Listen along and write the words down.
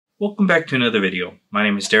Welcome back to another video. My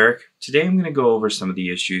name is Derek. Today I'm going to go over some of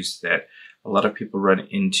the issues that a lot of people run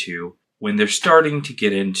into when they're starting to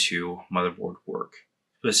get into motherboard work.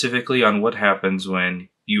 Specifically on what happens when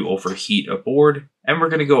you overheat a board, and we're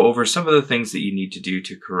going to go over some of the things that you need to do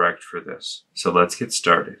to correct for this. So let's get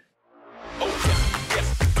started.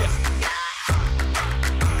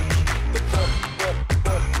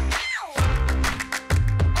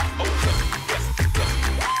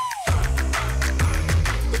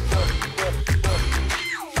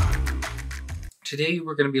 Today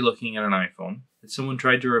we're going to be looking at an iPhone that someone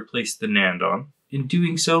tried to replace the NAND on. In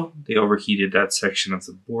doing so, they overheated that section of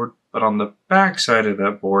the board, but on the back side of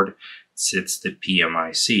that board sits the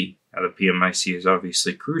PMIC. Now the PMIC is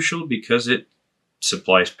obviously crucial because it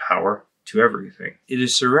supplies power to everything. It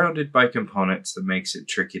is surrounded by components that makes it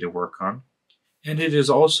tricky to work on, and it is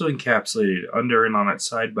also encapsulated under and on its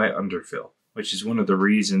side by underfill, which is one of the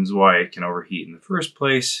reasons why it can overheat in the first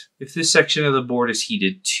place. If this section of the board is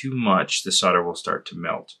heated too much, the solder will start to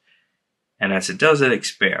melt. And as it does, it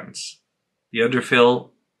expands. The underfill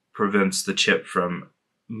prevents the chip from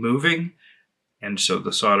moving, and so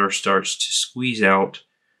the solder starts to squeeze out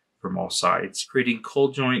from all sides, creating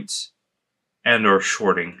cold joints and or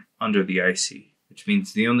shorting under the IC, which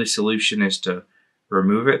means the only solution is to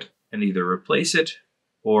remove it and either replace it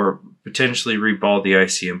or potentially reball the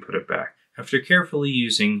IC and put it back. After carefully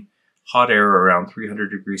using hot air around 300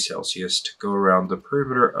 degrees Celsius to go around the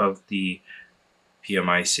perimeter of the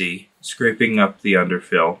PMIC, scraping up the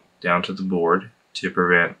underfill down to the board to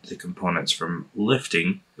prevent the components from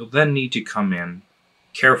lifting, you'll then need to come in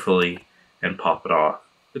carefully and pop it off.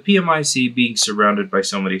 The PMIC being surrounded by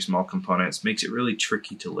so many small components makes it really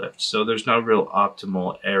tricky to lift, so there's no real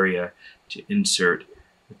optimal area to insert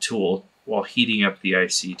the tool while heating up the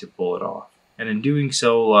IC to pull it off. And in doing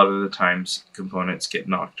so, a lot of the times components get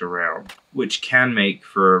knocked around, which can make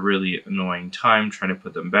for a really annoying time trying to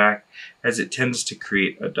put them back, as it tends to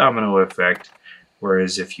create a domino effect,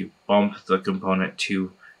 whereas if you bump the component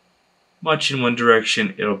too much in one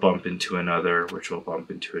direction, it'll bump into another, which will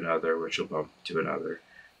bump into another, which will bump into another,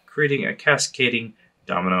 creating a cascading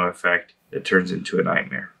domino effect that turns into a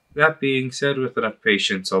nightmare. That being said, with enough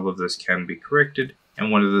patience, all of this can be corrected,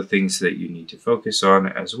 and one of the things that you need to focus on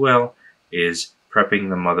as well is prepping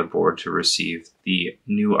the motherboard to receive the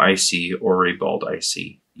new IC or reballed IC.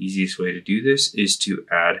 The easiest way to do this is to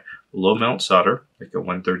add low melt solder, like a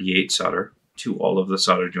 138 solder, to all of the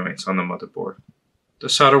solder joints on the motherboard. The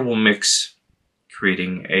solder will mix,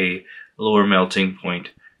 creating a lower melting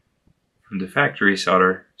point from the factory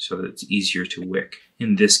solder so that it's easier to wick.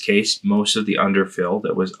 In this case, most of the underfill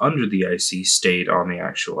that was under the IC stayed on the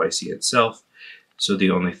actual IC itself, so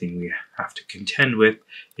the only thing we have to contend with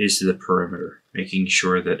is the perimeter, making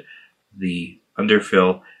sure that the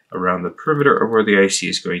underfill around the perimeter of where the IC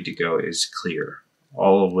is going to go is clear,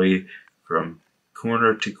 all the way from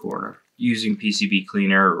corner to corner. Using PCB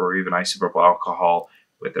cleaner or even isopropyl alcohol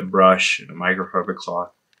with a brush and a microfiber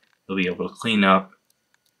cloth, you'll be able to clean up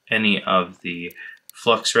any of the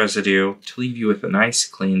flux residue to leave you with a nice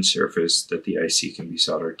clean surface that the IC can be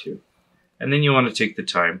soldered to. And then you want to take the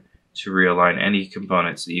time to realign any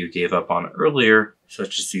components that you gave up on earlier,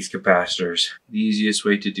 such as these capacitors. The easiest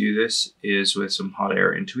way to do this is with some hot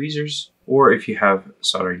air and tweezers, or if you have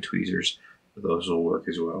soldering tweezers, those will work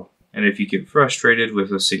as well. And if you get frustrated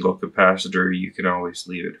with a single capacitor, you can always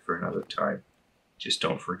leave it for another time. Just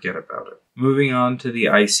don't forget about it. Moving on to the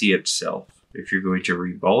IC itself. If you're going to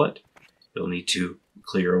reball it, you'll need to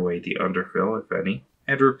clear away the underfill, if any,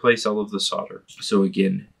 and replace all of the solder. So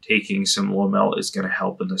again, taking some low melt is going to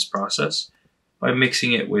help in this process by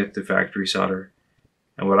mixing it with the factory solder.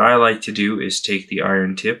 And what I like to do is take the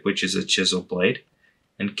iron tip, which is a chisel blade,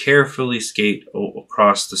 and carefully skate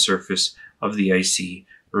across the surface of the IC,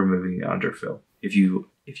 removing the underfill. If you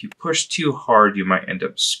push too hard, you might end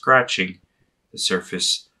up scratching the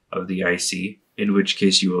surface of the IC, in which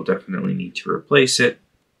case you will definitely need to replace it,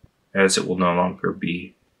 as it will no longer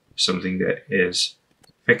be something that is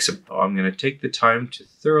fixable. I'm going to take the time to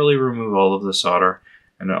thoroughly remove all of the solder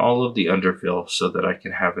and all of the underfill so that I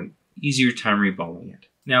can have an easier time reballing it.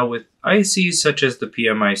 Now with ICs such as the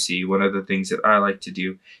PMIC, one of the things that I like to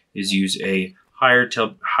do is use a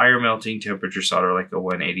higher melting temperature solder like a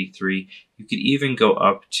 183. You could even go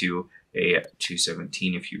up to a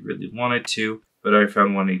 217 if you really wanted to, but I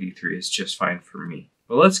found 183 is just fine for me.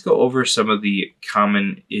 But let's go over some of the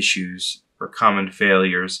common issues or common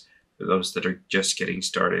failures for those that are just getting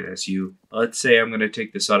started. Let's say I'm going to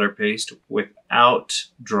take the solder paste without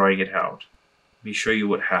drawing it out. Let me show you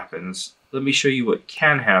what happens. Let me show you what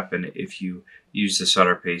can happen if you use the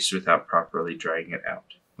solder paste without properly drying it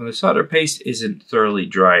out. When the solder paste isn't thoroughly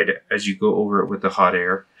dried as you go over it with the hot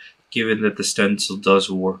air, given that the stencil does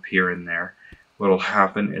warp here and there, what will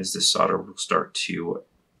happen is the solder will start to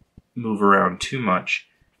move around too much,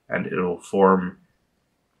 and it'll form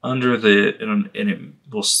under and it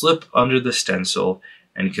will slip under the stencil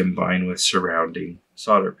and combine with surrounding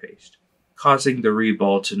solder paste, causing the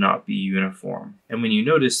reball to not be uniform. And when you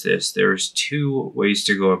notice this, there's two ways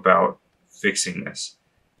to go about fixing this.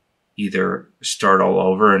 Either start all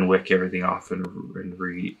over and wick everything off and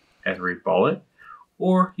reball it,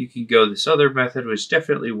 or you can go this other method, which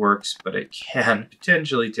definitely works, but it can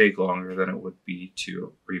potentially take longer than it would be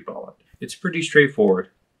to reball it. It's pretty straightforward.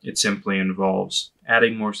 It simply involves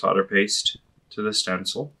adding more solder paste to the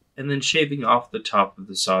stencil and then shaving off the top of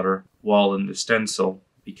the solder while in the stencil,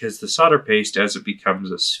 because the solder paste, as it becomes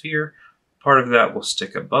a sphere, part of that will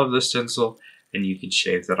stick above the stencil, and you can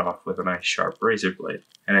shave that off with a nice sharp razor blade.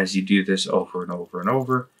 And as you do this over and over and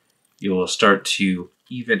over, you will start to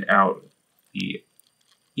even out the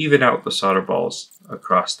solder balls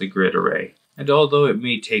across the grid array. And although it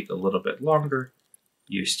may take a little bit longer,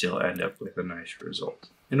 you still end up with a nice result.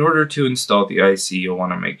 In order to install the IC, you'll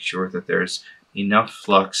want to make sure that there's enough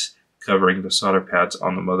flux covering the solder pads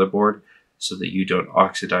on the motherboard so that you don't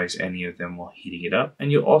oxidize any of them while heating it up.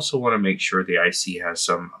 And you'll also want to make sure the IC has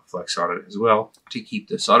some flux on it as well to keep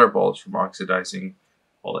the solder balls from oxidizing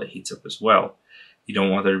while it heats up as well. You don't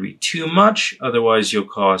want there to be too much, otherwise you'll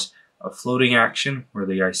cause a floating action where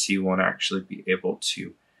the IC won't actually be able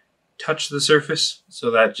to touch the surface. So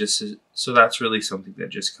that's really something that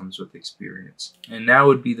just comes with experience. And now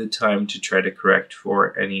would be the time to try to correct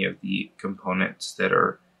for any of the components that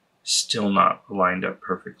are still not lined up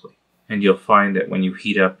perfectly. And you'll find that when you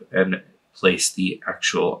heat up and place the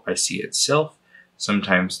actual IC itself,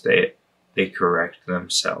 sometimes they correct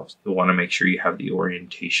themselves. You'll want to make sure you have the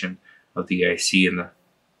orientation of the IC in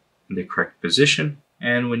the correct position.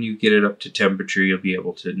 And when you get it up to temperature, you'll be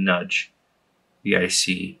able to nudge the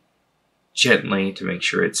IC gently to make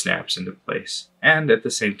sure it snaps into place. And at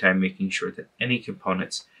the same time, making sure that any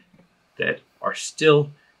components that are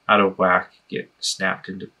still out of whack get snapped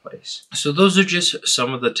into place. So those are just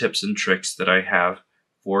some of the tips and tricks that I have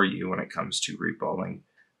for you when it comes to reballing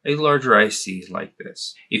a larger IC like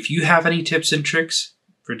this. If you have any tips and tricks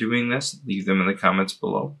for doing this, leave them in the comments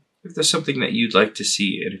below. If there's something that you'd like to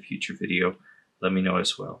see in a future video, let me know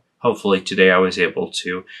as well. Hopefully today I was able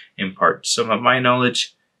to impart some of my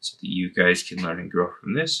knowledge so that you guys can learn and grow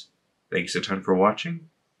from this. Thanks a ton for watching.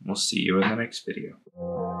 We'll see you in the next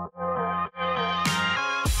video.